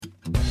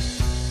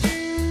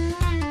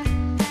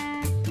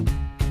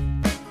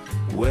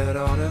Where'd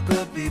all the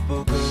good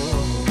people go?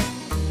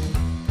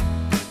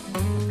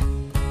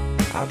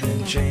 I've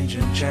been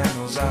changing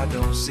channels, I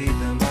don't see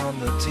them on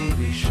the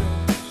TV shows.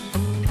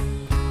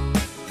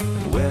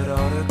 Where'd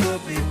all the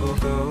good people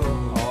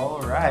go? All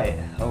right,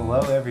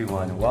 hello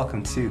everyone.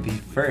 Welcome to the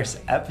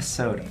first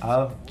episode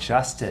of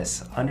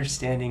Justice.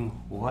 Understanding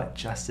what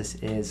justice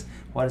is,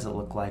 what does it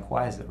look like,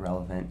 why is it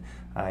relevant,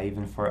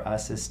 even for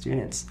us as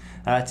students.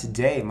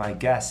 Today, my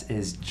guest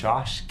is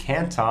Josh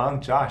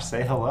Cantong. Josh,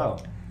 say hello.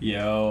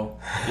 Yo,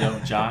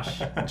 Josh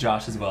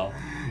as well.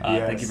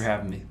 Yes. Thank you for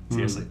having me.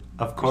 Seriously.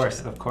 Of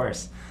course.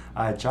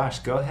 Josh,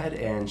 go ahead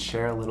and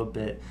share a little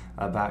bit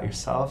about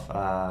yourself,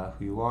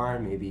 who you are,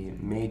 maybe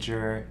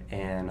major,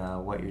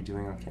 and what you're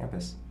doing on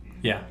campus.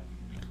 Yeah.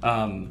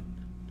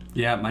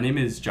 My name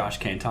is Josh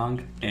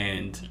Cantong,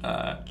 and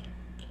I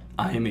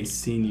am a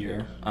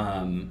senior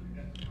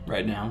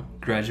right now,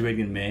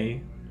 graduating in May,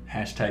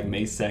 hashtag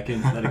May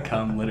 2nd, let it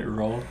come, let it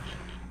roll.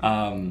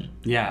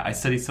 I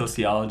study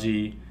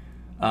sociology.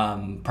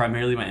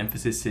 Primarily my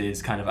emphasis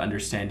is kind of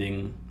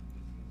understanding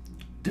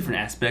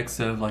different aspects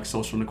of like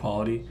social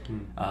inequality,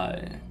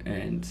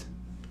 and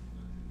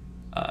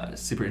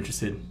super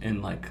interested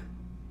in like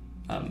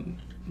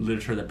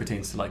literature that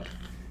pertains to like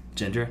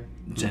gender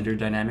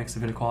dynamics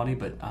of inequality,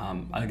 but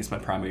I guess my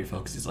primary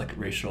focus is like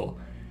racial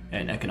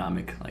and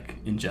economic like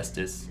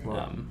injustice,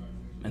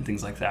 and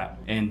things like that.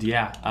 And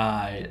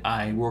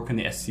I work in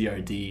the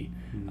SCRD,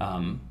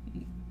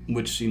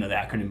 which the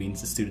acronym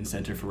means the Student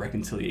Center for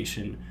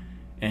Reconciliation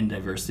and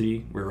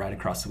Diversity. We're right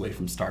across the way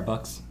from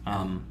Starbucks.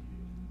 And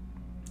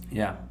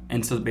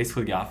so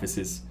basically the office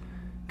is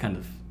kind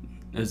of,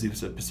 as you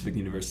said, Pacific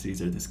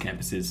Universities, or this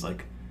campus's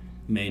like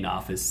main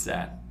office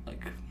that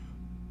like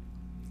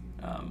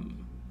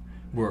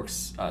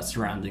works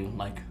surrounding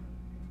like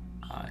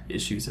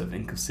issues of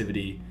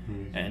inclusivity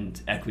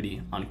and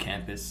equity on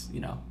campus.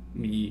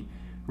 We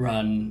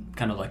run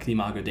kind of like the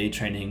Imago Dei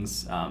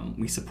trainings.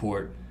 We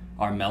support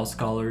our Mel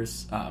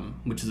Scholars,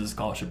 which is a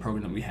scholarship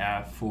program that we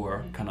have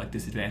for kind of like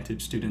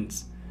disadvantaged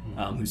students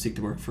who seek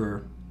to work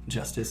for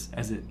justice,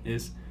 as it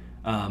is.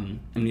 And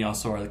we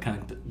also are kind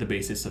of the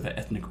basis of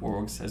ethnic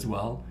orgs as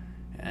well.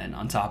 And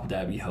on top of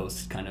that, we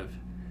host kind of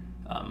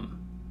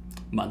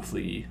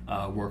monthly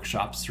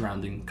workshops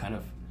surrounding kind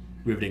of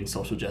riveting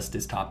social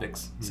justice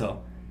topics.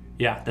 So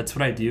that's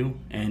what I do.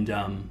 And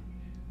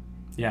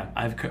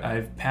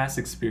I've past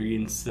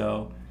experience,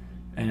 though,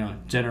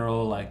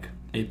 general like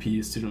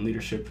AP student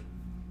leadership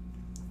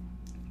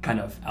kind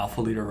of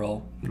alpha leader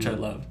role, which I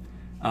love.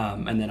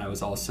 And then I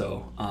was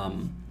also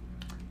on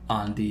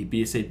the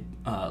BSA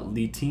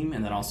lead team,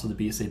 and then also the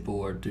BSA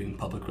board doing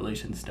public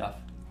relations stuff.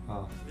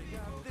 Wow.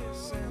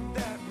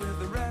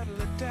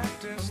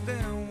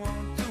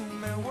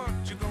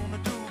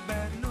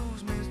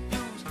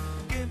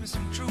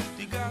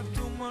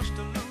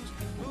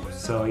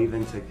 So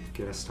even to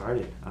get us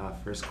started,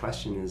 first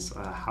question is,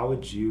 how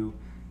would you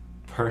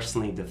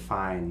personally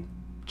define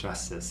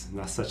justice? And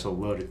that's such a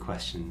loaded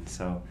question,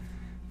 so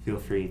feel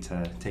free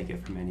to take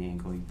it from any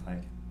angle you'd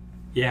like.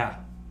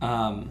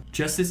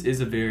 Justice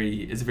is a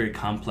very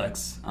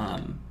complex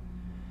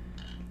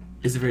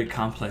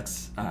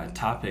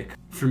topic.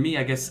 For me,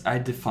 I guess I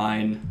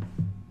define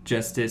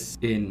justice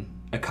in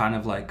a kind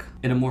of like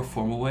in a more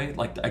formal way.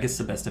 Like, I guess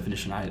the best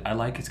definition I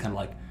like is kind of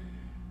like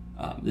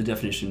the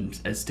definition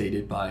as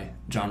stated by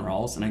John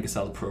Rawls, and I guess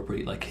I'll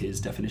appropriate like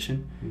his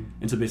definition.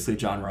 And so basically,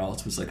 John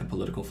Rawls was like a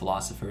political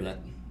philosopher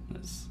that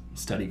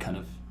studied kind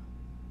of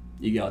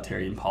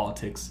egalitarian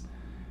politics,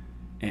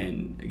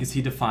 and I guess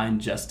he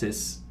defined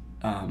justice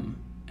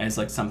as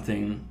like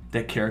something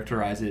that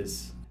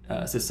characterizes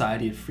a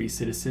society of free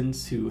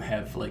citizens who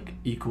have like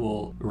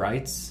equal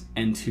rights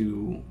and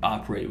to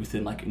operate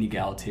within like an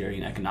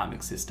egalitarian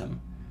economic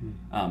system.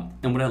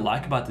 And what I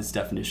like about this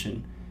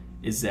definition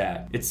is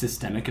that it's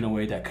systemic in a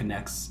way that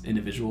connects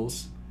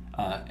individuals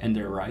and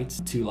their rights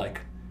to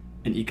like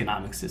an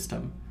economic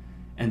system.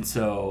 And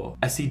so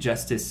I see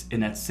justice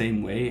in that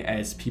same way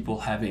as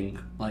people having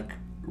like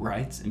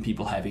rights and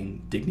people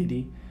having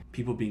dignity,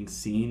 people being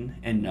seen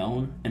and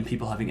known, and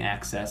people having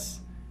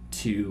access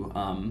to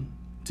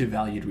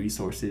valued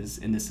resources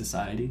in this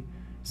society,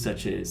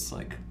 such as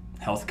like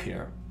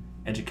healthcare,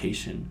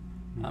 education,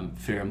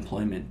 fair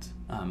employment,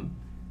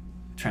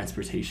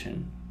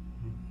 transportation,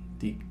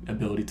 the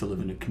ability to live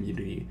in a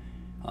community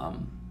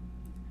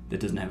that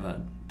doesn't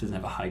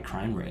have a high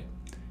crime rate,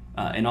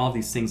 and all of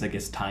these things I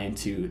guess tie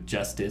into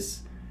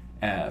justice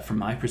from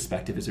my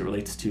perspective as it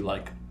relates to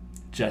like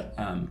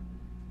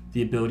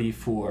the ability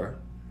for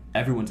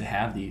everyone to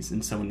have these.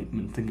 And so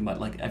when thinking about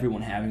like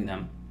everyone having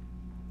them,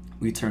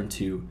 we turn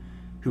to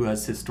who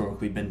has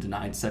historically been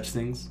denied such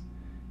things,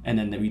 and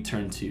then we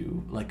turn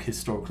to like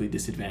historically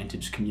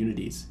disadvantaged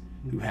communities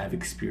who have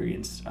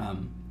experienced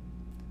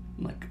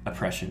like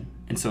oppression.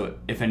 And so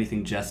if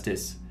anything,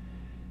 justice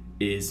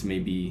is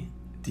maybe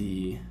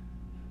the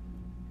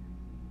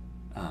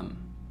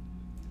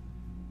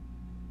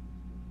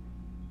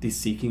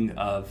seeking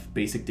of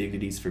basic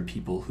dignities for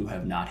people who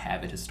have not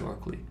had it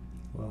historically.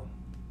 Well,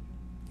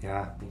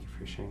 yeah, thank you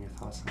for sharing your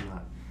thoughts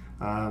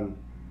on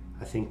that.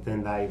 I think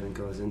then that even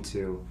goes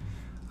into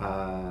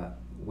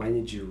when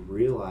did you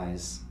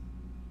realize,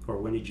 or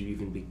when did you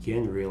even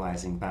begin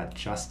realizing that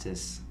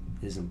justice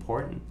is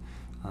important?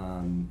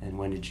 And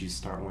when did you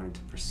start wanting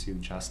to pursue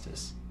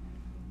justice?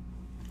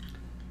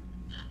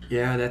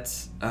 Yeah,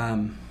 that's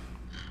a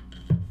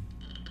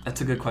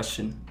good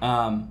question.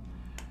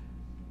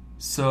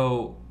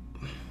 So,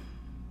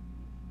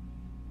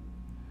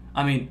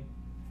 I mean,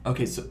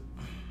 okay, so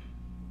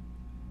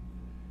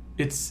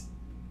it's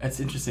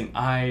interesting.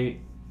 I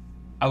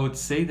would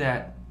say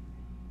that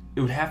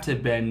it would have to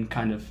have been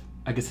kind of,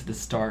 I guess, at the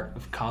start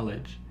of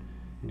college,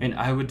 and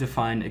I would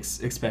define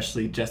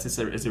especially justice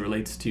as it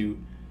relates to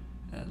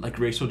like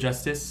racial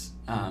justice,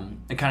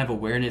 and kind of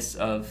awareness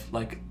of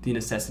like the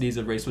necessities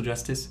of racial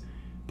justice,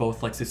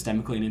 both like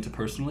systemically and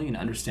interpersonally, and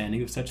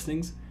understanding of such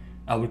things.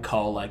 I would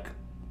call like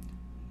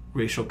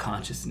racial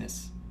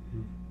consciousness,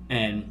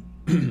 and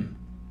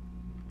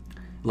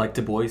like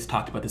Du Bois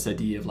talked about this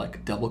idea of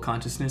like double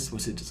consciousness,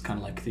 which is just kind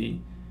of like the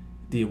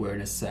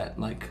awareness that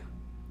like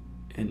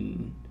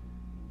in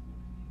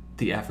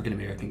the African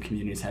American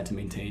communities had to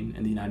maintain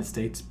in the United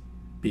States,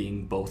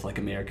 being both like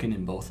American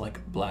and both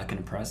like black and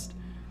oppressed.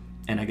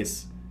 And I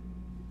guess,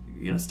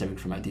 you know, stemming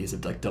from ideas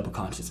of like double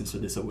consciousness, or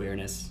this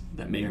awareness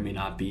that may or may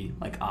not be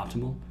like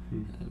optimal,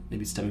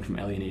 maybe stemming from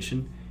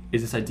alienation,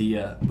 is this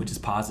idea, which is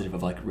positive,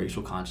 of like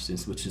racial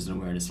consciousness, which is an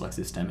awareness of like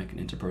systemic and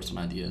interpersonal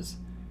ideas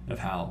of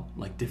how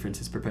like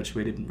difference is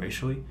perpetuated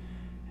racially.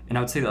 And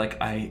I would say that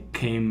like I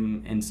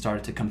came and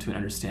started to come to an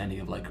understanding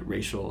of like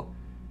racial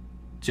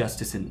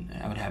justice, and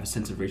I would have a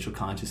sense of racial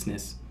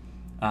consciousness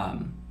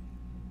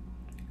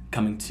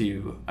coming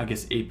to, I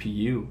guess,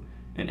 APU,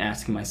 and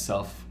asking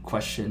myself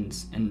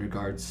questions in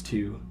regards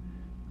to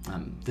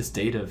the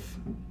state of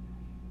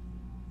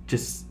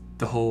just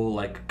the whole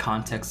like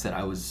context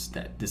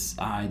that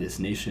this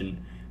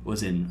nation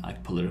was in,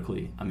 like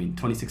politically. I mean,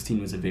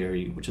 2016 was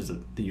which is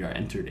the year I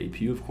entered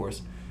APU, of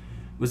course,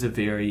 was a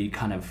very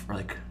kind of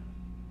like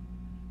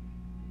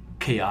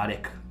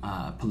chaotic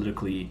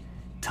politically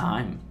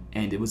time,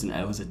 and it was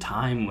a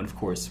time when, of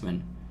course,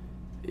 when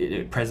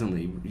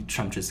presently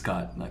Trump just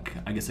got like,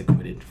 I guess,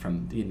 acquitted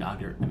from the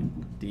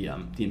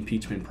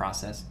impeachment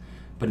process,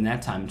 but in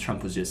that time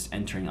Trump was just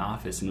entering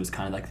office, and it was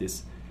kind of like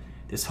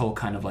this whole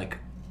kind of like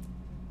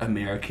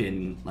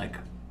American like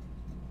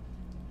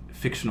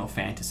fictional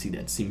fantasy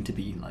that seemed to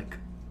be like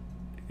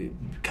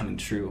coming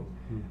true.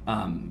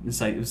 It's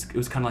like it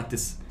was kind of like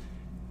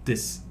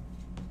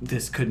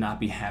this could not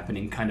be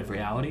happening kind of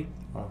reality.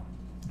 Wow.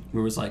 Where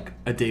it was like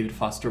a David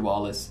Foster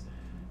Wallace,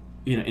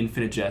 you know,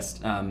 Infinite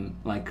Jest,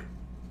 like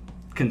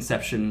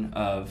conception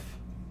of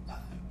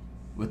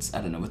I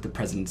don't know what the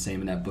president's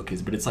name in that book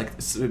is, but it's like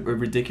a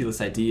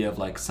ridiculous idea of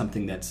like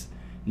something that's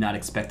not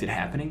expected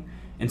happening.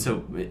 And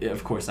so,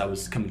 of course, I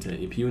was coming to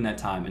APU in that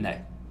time, and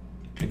that,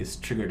 I guess,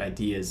 triggered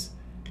ideas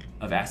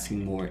of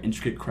asking more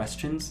intricate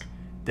questions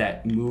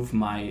that move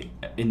my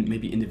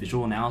maybe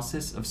individual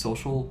analysis of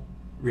social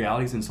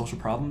realities and social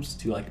problems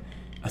to like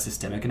a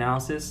systemic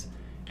analysis,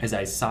 as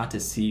I sought to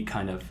see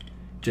kind of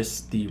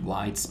just the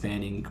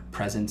wide-spanning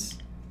presence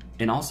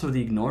and also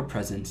the ignored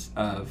presence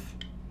of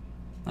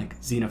like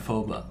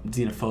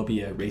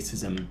xenophobia,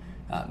 racism,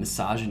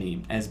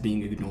 misogyny, as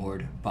being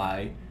ignored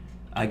by,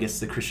 I guess,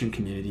 the Christian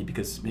community,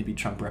 because maybe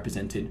Trump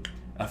represented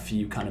a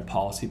few kind of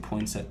policy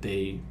points that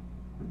they,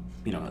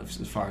 you know,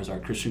 as far as our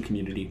Christian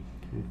community,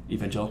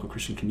 evangelical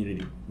Christian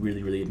community,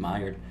 really, really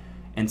admired.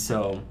 And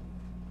so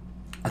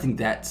I think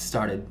that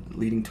started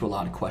leading to a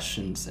lot of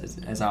questions,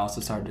 as I also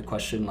started to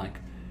question like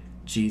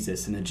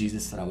Jesus, and the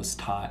Jesus that I was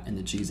taught, and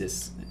the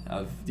Jesus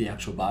of the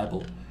actual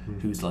Bible,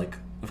 who's like,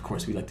 of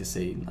course we like to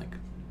say, like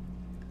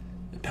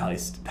a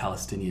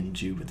Palestinian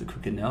Jew with a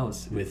crooked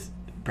nose, with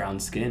brown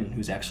skin,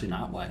 who's actually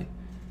not white.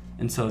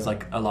 And so it's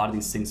like a lot of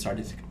these things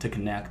started to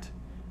connect.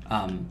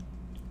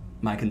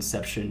 My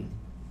conception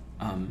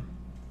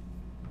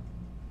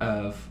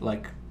of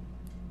like,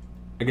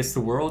 I guess,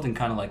 the world, and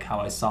kind of like how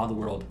I saw the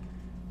world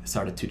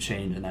started to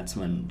change, and that's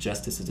when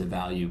justice as a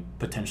value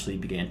potentially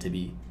began to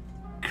be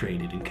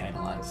created and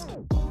catalyzed.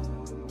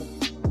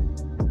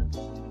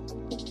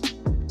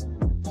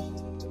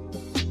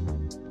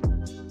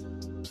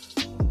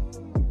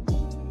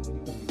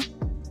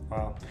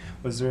 Wow.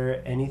 Was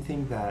there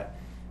anything that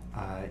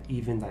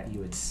even that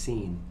you had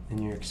seen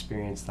in your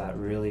experience that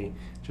really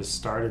just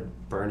started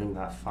burning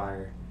that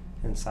fire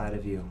inside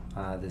of you,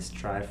 this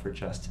drive for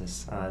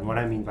justice? And what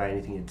I mean by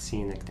anything you'd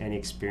seen, like any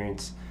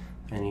experience,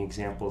 any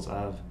examples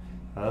of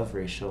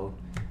racial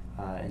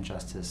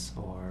injustice,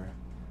 or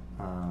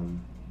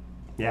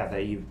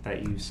that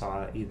you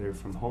saw either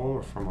from home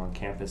or from on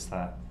campus,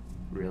 that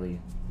really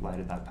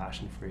lighted that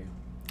passion for you?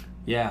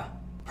 Yeah,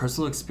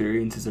 personal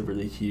experience is a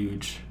really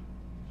huge,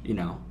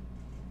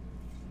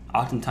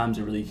 oftentimes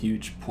a really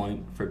huge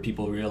point for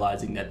people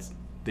realizing that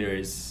there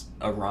is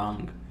a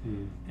wrong,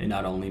 and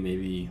not only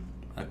maybe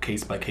a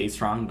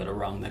case-by-case wrong, but a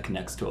wrong that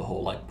connects to a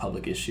whole like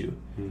public issue.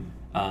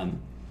 I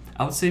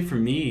would say for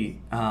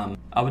me,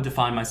 I would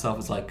define myself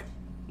as like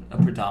a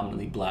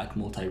predominantly black,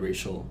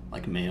 multiracial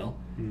like male.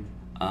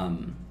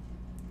 And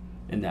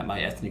in that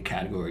my ethnic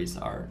categories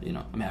are,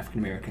 I'm African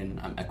American,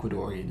 I'm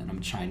Ecuadorian, and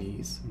I'm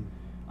Chinese.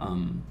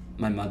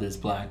 My mother's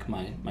black,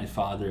 my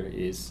father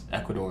is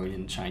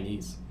Ecuadorian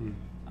Chinese.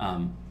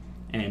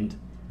 And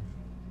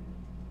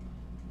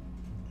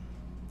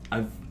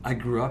I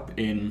grew up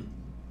in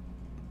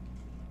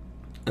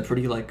a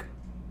pretty like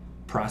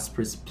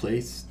prosperous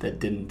place that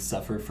didn't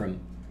suffer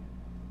from,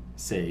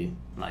 say,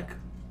 like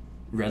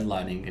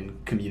redlining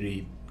and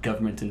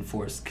government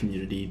enforced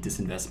community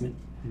disinvestment.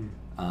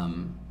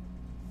 And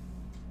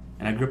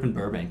I grew up in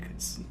Burbank.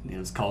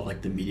 It's called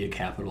like the media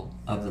capital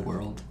of the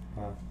world.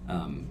 Wow.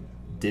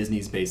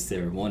 Disney's based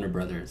there, Warner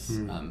Brothers,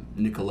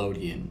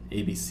 Nickelodeon,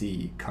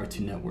 ABC,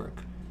 Cartoon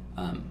Network,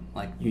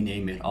 like you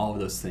name it, all of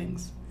those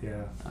things.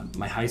 Yeah.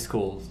 My high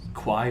school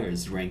choir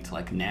is ranked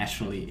like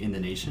nationally in the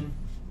nation.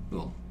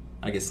 Well,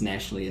 I guess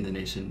nationally in the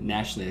nation.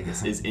 Nationally, I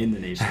guess, is in the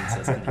nation, so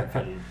that's kind of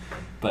repetitive.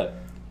 But,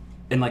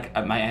 and like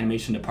my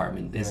animation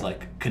department is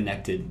like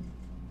connected.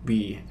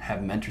 We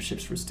have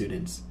mentorships for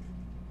students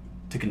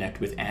to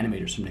connect with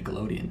animators from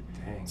Nickelodeon.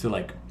 Dang. So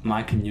like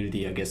my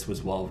community, I guess,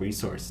 was well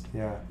resourced.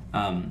 Yeah.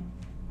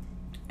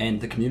 And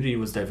the community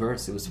was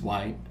diverse. It was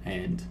white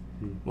and,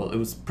 well, it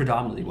was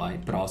predominantly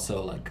white, but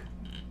also like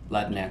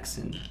Latinx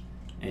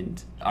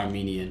and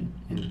Armenian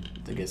and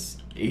I guess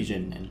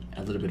Asian and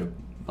a little bit of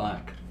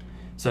black.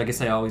 So I guess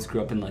I always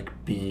grew up in like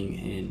being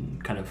in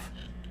kind of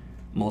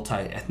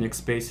multi-ethnic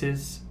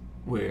spaces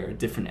where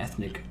different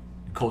ethnic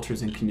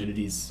cultures and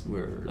communities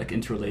were like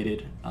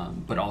interrelated,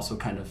 but also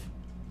kind of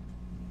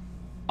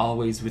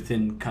always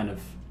within kind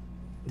of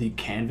the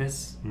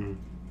canvas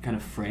kind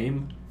of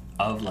frame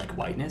of like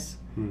whiteness.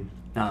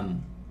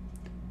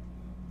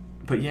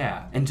 But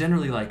yeah, and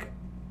generally like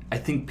I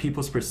think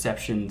people's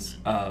perceptions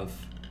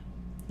of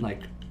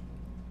like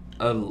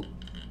a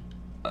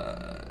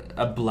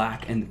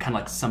black and kind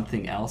of like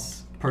something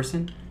else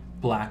person,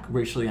 black,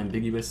 racially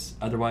ambiguous,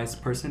 otherwise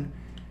person,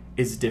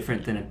 is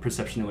different than a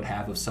perception they would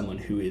have of someone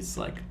who is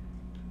like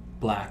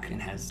black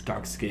and has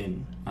dark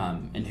skin,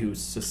 and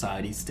whose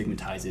society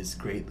stigmatizes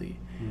greatly.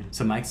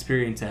 So my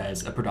experience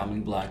as a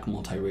predominantly black,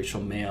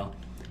 multiracial male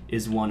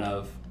is one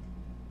of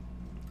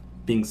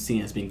being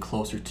seen as being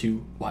closer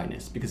to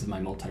whiteness because of my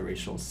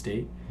multiracial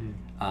state,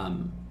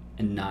 and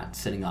not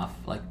setting off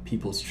like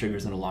people's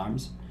triggers and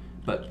alarms.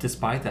 But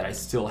despite that, I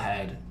still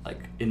had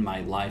like in my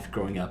life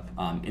growing up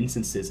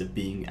instances of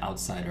being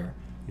outsider,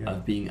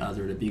 of being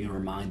othered, of being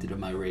reminded of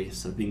my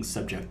race, of being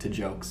subject to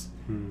jokes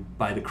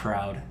by the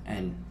crowd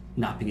and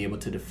not being able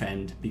to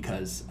defend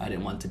because I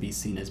didn't want to be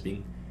seen as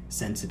being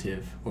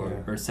sensitive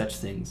or such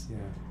things.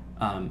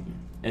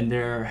 And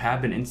there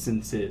have been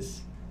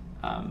instances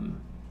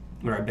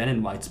where I've been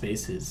in white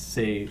spaces,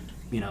 say,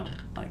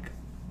 like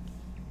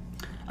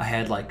I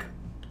had like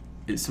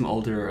some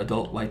older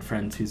adult white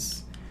friends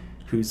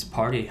whose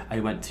party I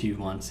went to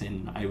once,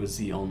 and I was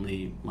the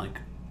only like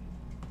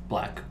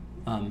black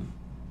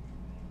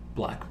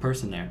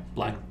person there,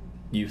 black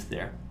youth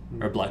there,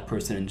 or black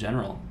person in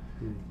general.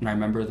 And I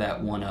remember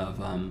that one of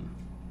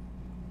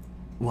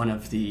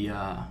the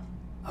I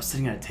was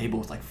sitting at a table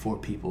with like 4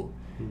 people,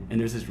 and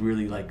there's this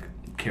really like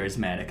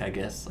charismatic, I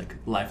guess, like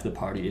life of the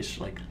party-ish,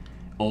 like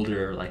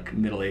older, like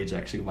middle-aged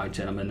actually white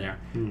gentleman there,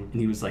 and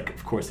he was like,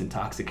 of course,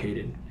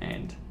 intoxicated,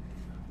 and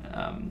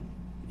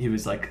he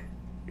was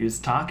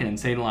talking and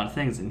saying a lot of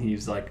things, and he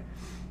was like,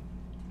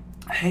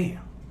 "Hey,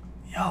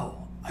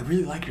 yo, I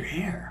really like your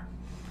hair,"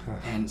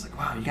 and it's like,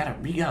 "Wow, you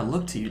gotta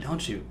look to you,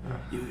 don't you?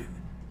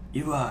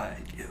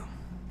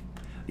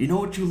 You know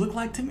what you look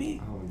like to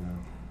me? Oh no.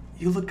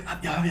 You look.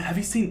 Have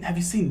you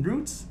seen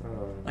Roots?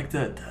 Like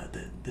the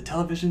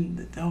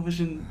television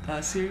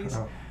series?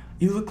 Oh.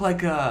 You look like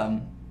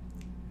Kunta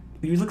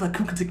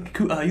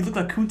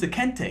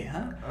Kinte,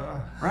 huh?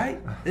 Right?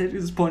 It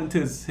was pointing to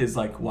his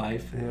like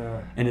wife,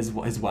 and his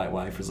white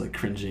wife was like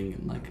cringing,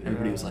 and like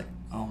everybody was like,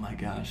 "Oh my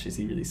gosh, is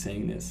he really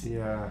saying this?"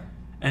 Yeah.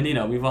 And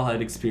we've all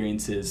had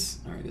experiences,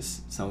 or I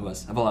guess some of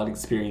us have all had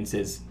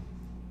experiences,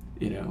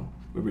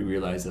 where we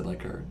realize that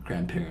like our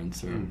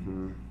grandparents are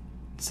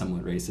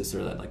somewhat racist,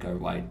 or that like our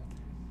white,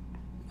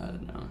 I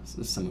don't know,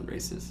 is somewhat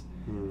racist.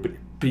 But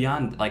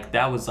beyond like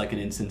that was like an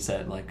instance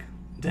that like,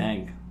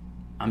 dang,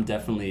 I'm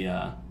definitely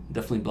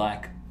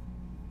black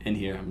in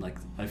here. I'm like,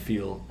 I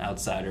feel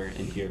outsider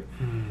in here.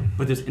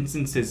 But there's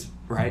instances,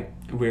 right,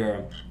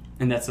 where,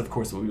 and that's of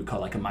course what we would call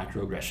like a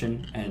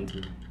microaggression,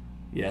 and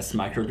yes,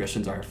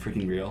 microaggressions are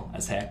freaking real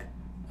as heck.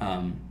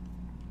 And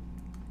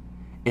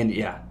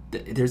yeah,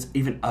 there's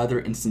even other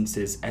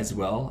instances as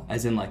well,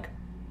 as in like,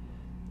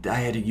 I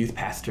had a youth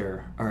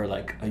pastor or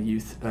like a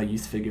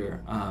youth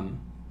figure,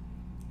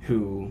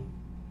 who,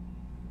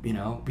 we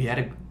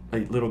had a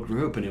little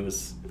group, and it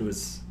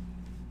was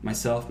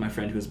myself, my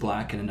friend who was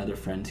black, and another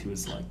friend who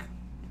was like,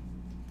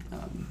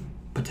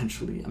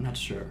 potentially, I'm not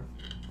sure,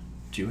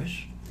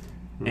 Jewish,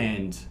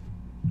 and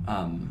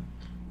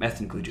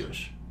ethnically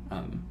Jewish,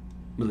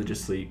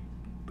 religiously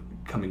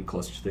coming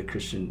closer to the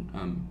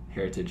Christian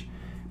heritage.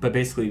 But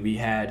basically, we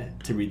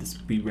had to read this.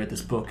 We read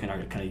this book in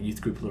our kind of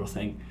youth group little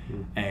thing,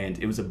 and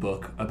it was a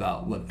book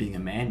about what being a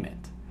man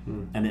meant.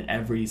 And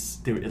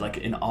in like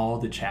in all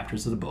the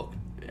chapters of the book,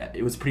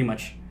 it was pretty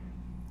much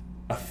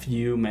a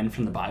few men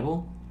from the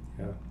Bible,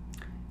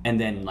 and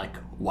then like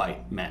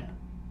white men,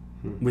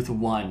 with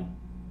one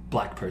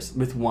black person,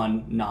 with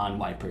one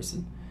non-white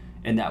person,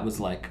 and that was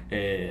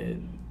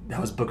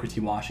Booker T.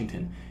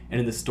 Washington. And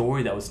in the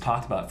story that was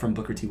talked about from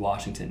Booker T.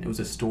 Washington, it was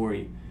a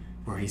story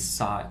where he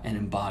sought and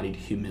embodied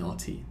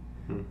humility.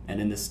 And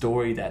in the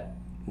story that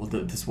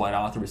this white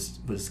author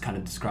was kind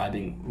of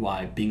describing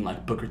why being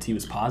like Booker T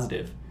was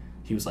positive.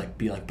 He was like,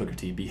 be like Booker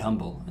T, be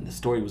humble. And the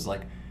story was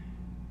like,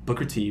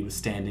 Booker T was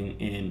standing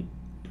in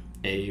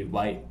a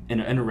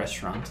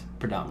restaurant,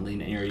 predominantly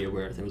in an area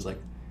where there was like,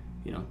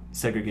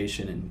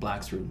 segregation, and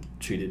blacks were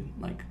treated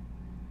like,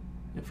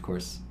 of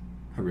course,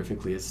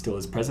 horrifically, as still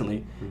is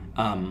presently.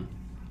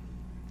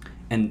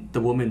 And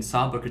the woman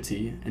saw Booker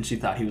T, and she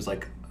thought he was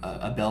like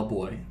a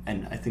bellboy,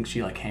 and I think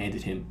she like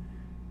handed him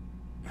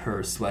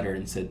her sweater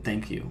and said,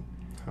 "Thank you."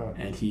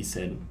 And he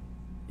said,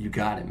 "You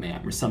got it,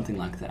 ma'am," or something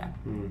like that.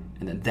 And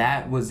then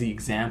that was the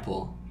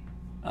example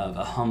of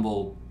a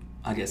humble,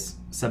 I guess,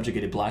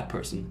 subjugated black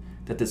person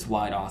that this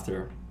white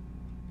author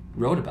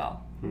wrote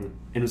about. And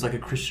it was like a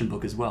Christian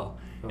book as well.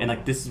 And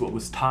like this is what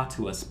was taught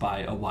to us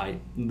by a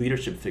white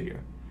leadership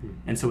figure.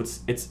 And so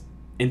it's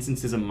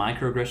instances of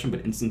microaggression,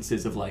 but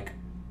instances of like,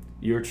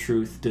 your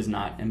truth does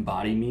not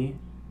embody me,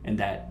 and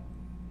that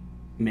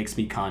makes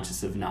me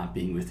conscious of not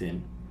being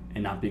within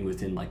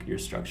like your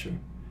structure.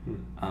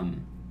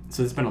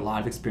 So there's been a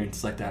lot of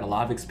experiences like that. A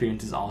lot of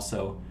experiences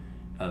also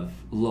of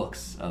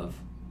looks of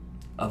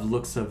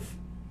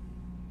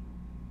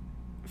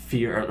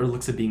fear, or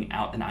looks of being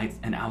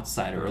an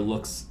outsider, or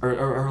looks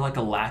or like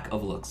a lack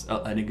of looks,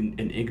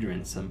 an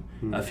ignorance,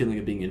 a feeling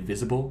of being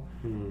invisible,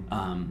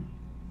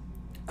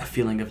 a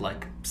feeling of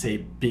like, say,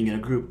 being in a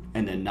group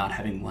and then not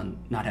having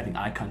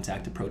eye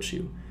contact approach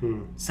you,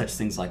 such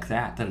things like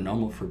that are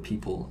normal for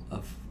people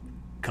of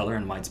color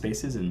in white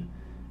spaces, and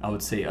I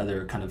would say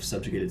other kind of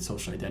subjugated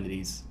social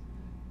identities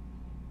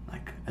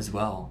like as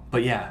well.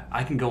 But yeah,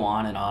 I can go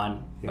on and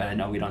on, but I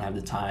know we don't have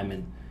the time,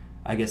 and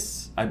I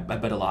guess I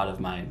bet a lot of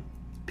my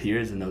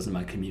peers and those in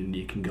my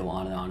community can go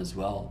on and on as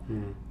well,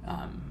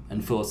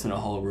 and fill us in a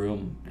whole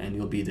room, and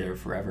you'll be there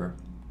forever.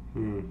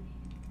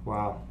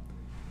 Wow.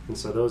 And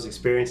so those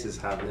experiences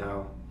have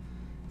now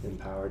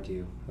empowered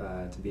you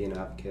to be an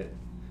advocate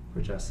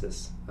for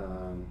justice,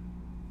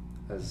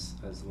 as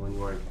the one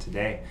you are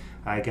today.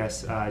 I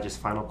guess just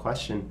final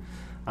question,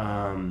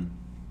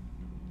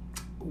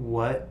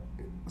 what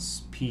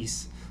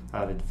piece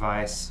of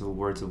advice or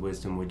words of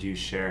wisdom would you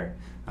share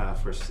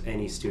for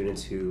any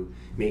students who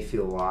may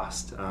feel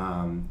lost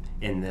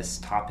in this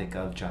topic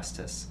of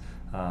justice,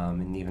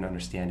 and even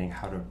understanding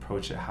how to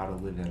approach it, how to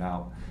live it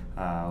out?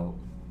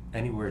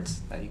 Any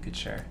words that you could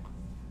share?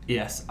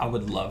 Yes, I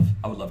would love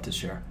to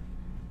share.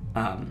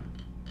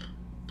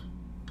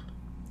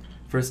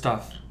 First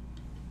off,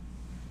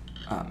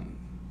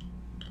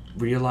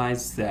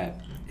 realize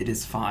that it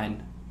is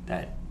fine,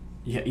 that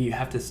you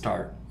have to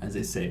start, as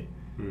they say,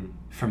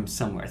 from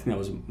somewhere. I think that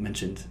was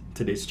mentioned.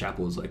 Today's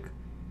chapel was like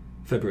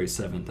February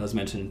 7th. That was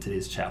mentioned in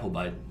today's chapel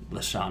by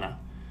Lashana.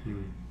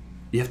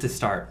 You have to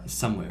start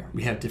somewhere.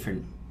 We have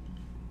different,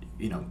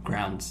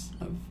 grounds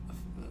of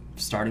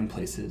starting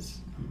places,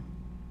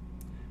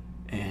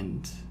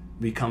 and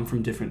we come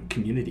from different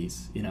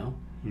communities.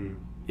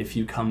 If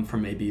you come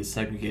from maybe a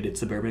segregated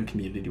suburban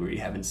community where you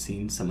haven't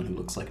seen someone who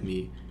looks like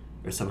me,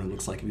 or someone who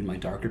looks like even my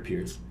darker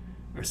peers,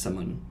 or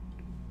someone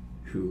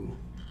who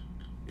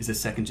is a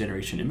second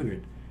generation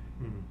immigrant,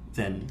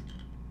 then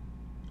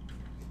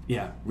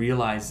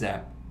realize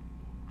that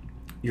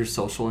your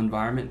social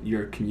environment,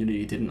 your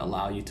community didn't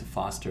allow you to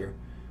foster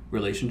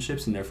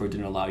relationships, and therefore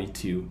didn't allow you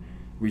to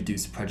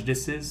reduce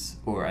prejudices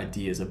or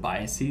ideas of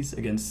biases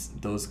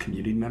against those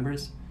community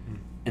members.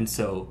 And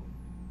so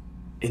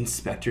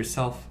inspect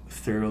yourself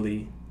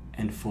thoroughly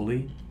and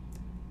fully.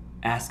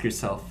 Ask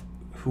yourself,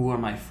 who are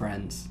my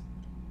friends?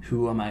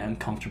 Who am I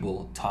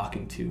uncomfortable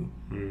talking to?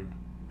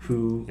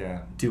 Who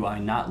do I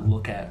not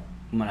look at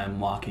when I'm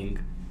walking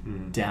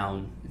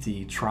down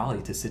the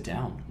trolley to sit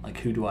down? Like,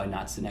 who do I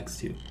not sit next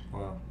to?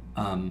 Wow.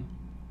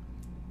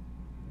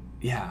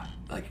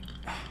 Like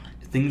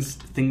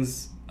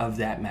things of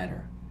that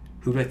matter.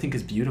 Who do I think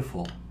is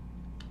beautiful?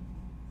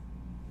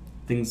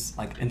 Things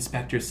like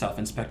inspect yourself,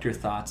 inspect your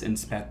thoughts,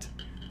 inspect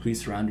who you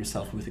surround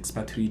yourself with,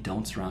 inspect who you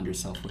don't surround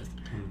yourself with.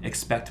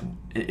 Inspect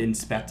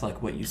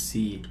like what you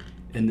see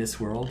in this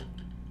world.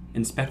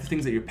 Inspect the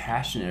things that you're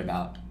passionate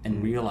about,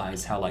 and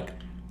realize how like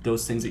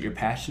those things that you're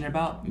passionate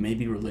about may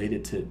be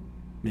related to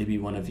maybe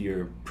one of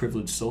your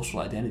privileged social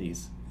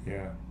identities.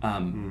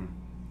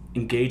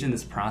 Engage in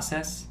this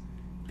process.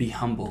 Be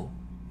humble.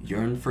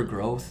 Yearn for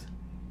growth.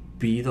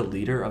 Be the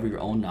leader of your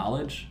own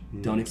knowledge.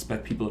 Don't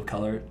expect people of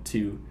color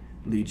to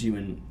lead you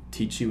and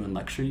teach you and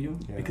lecture you,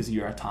 because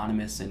you're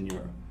autonomous and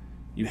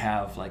you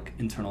have like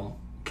internal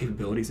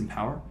capabilities and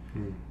power.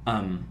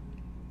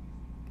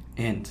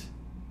 And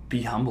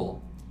be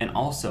humble, and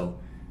also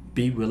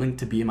be willing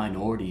to be a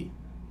minority.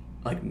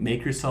 Like,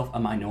 make yourself a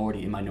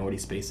minority in minority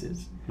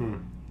spaces,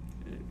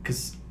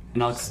 because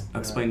And I'll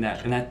explain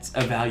that. And that's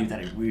a value that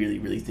I really,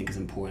 really think is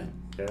important.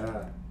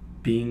 Yeah.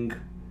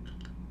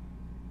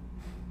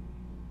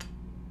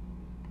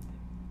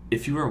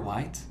 If you are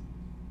white,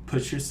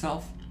 push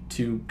yourself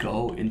to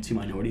go into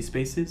minority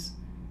spaces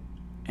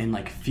and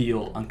like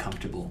feel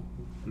uncomfortable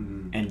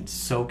and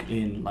soak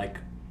in like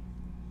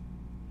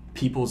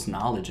people's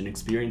knowledge and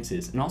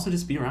experiences, and also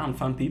just be around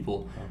fun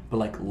people, but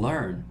like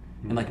learn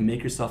and like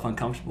make yourself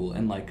uncomfortable,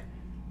 and like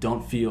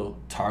don't feel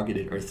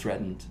targeted or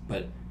threatened,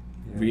 but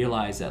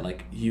realize that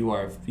like you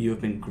have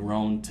been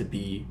grown to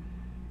be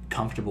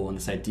comfortable in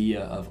this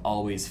idea of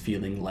always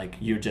feeling like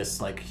you're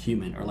just like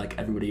human or like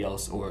everybody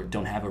else, or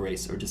don't have a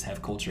race or just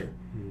have culture.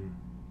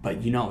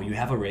 But you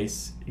have a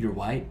race, you're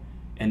white,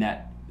 and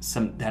that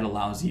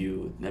allows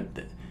you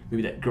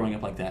maybe that growing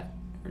up like that,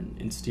 or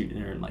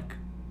in like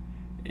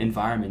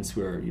environments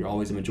where you're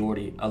always a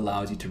majority,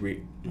 allows you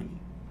to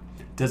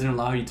doesn't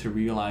allow you to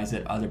realize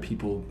that other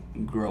people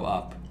grow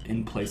up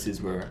in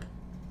places where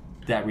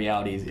that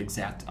reality is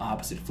exact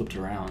opposite, flipped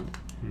around.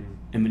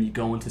 And when you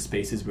go into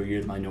spaces where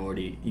you're the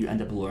minority, you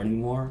end up learning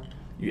more.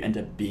 You end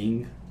up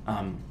being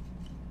an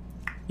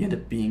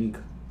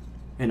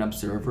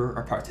observer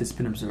or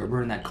participant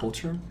observer in that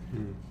culture,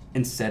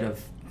 instead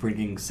of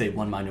bringing, say,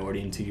 one minority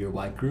into your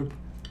white group,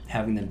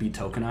 having them be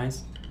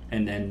tokenized,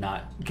 and then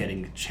not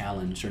getting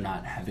challenged or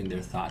not having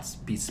their thoughts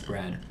be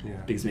spread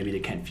because maybe they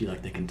can't feel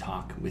like they can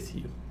talk with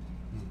you.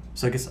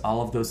 So I guess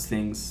all of those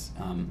things,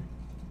 an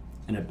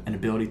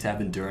ability to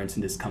have endurance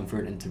and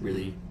discomfort, and to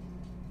really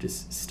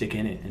just stick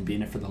in it and be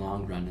in it for the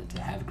long run, and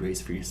to have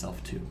grace for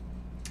yourself too.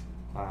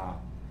 Wow.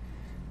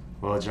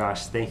 Well,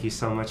 Josh, thank you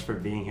so much for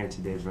being here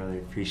today, brother.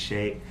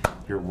 Appreciate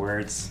your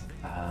words.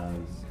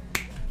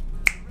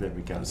 There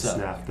we go. The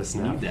snap.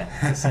 You need that.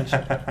 It's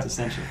essential. It's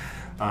essential.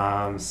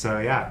 I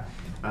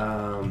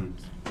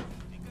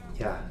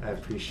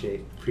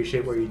appreciate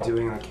what you're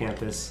doing on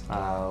campus,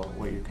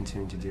 what you're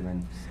continuing to do,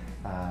 and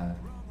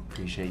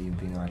appreciate you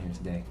being on here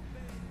today.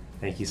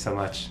 Thank you so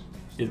much.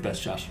 You're the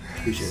best, Josh.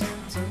 Appreciate it.